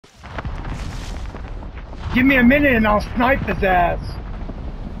Give me a minute and I'll snipe his ass.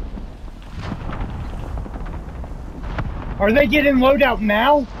 Are they getting loadout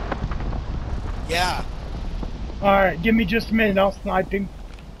now? Yeah. Alright, give me just a minute. I'll snipe him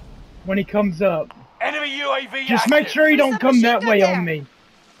when he comes up. Enemy UAV Just active. make sure he don't come that way there. on me.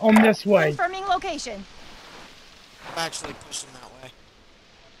 On this way. Confirming location. I'm actually pushing that way.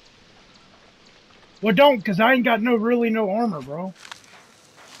 Well, don't, because I ain't got really no armor, bro.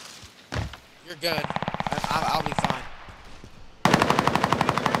 You're good. I'll be fine.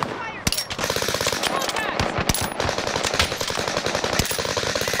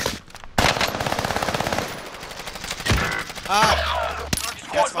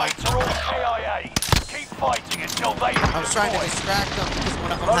 Squad mates are all KIA. Keep fighting until they I was trying to distract them because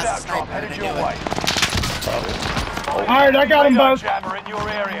one of them has a loadout drop sniper headed and I your knew way. it. Alright, I got them Radar both. jammer in your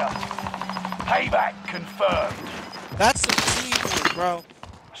area. Payback confirmed. That's some teamwork, bro.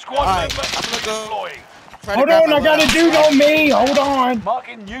 Squad Alright, movement I'm gonna go. deploying. Try to Hold grab on, my I got a loadout. dude on me. Hold on.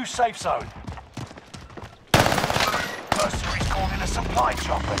 Marking new safe zone. Mercenaries called in a supply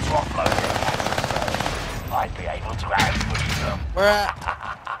chopper to offload their passengers. I'd be able to ambush them. Where at?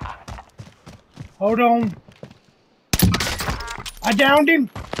 Hold on. I downed him.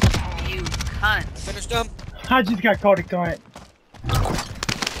 You cunt. Finished him? I just got caught a cunt.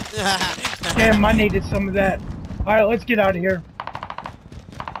 Damn, I needed some of that. Alright, let's get out of here.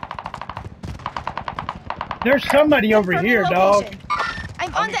 There's somebody over here, dog.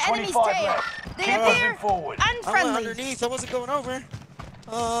 I'm on Only the enemy's 25 tail. left. They Keep appear moving forward. I went unfriendly. underneath. I wasn't going over.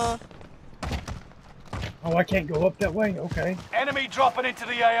 Oh, I can't go up that way? Okay. Enemy dropping into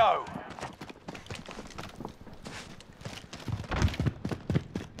the AO.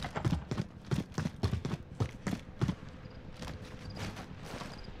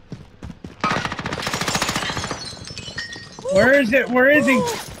 Where is it? Where is he?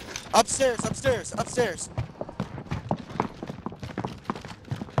 Upstairs, upstairs, upstairs.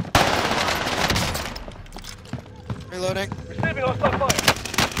 Reloading. Receiving hostile fire.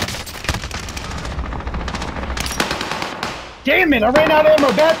 Damn it, I ran out of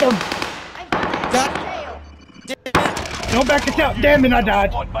ammo. Bathroom. Got it. Don't back us out. Damn it, I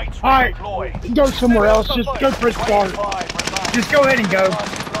died. Squad mates Alright, redeploy. go somewhere else. Just go for a start. 25 remain. Just go ahead and go.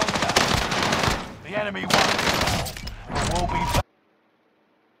 The enemy won. Will be back.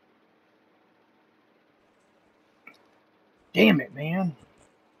 Damn it, man.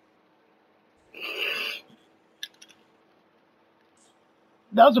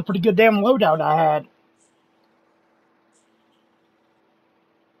 That was a pretty good damn loadout I had.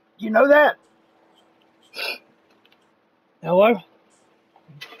 You know that? Hello?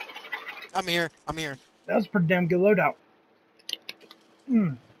 I'm here. I'm here. That was a pretty damn good loadout.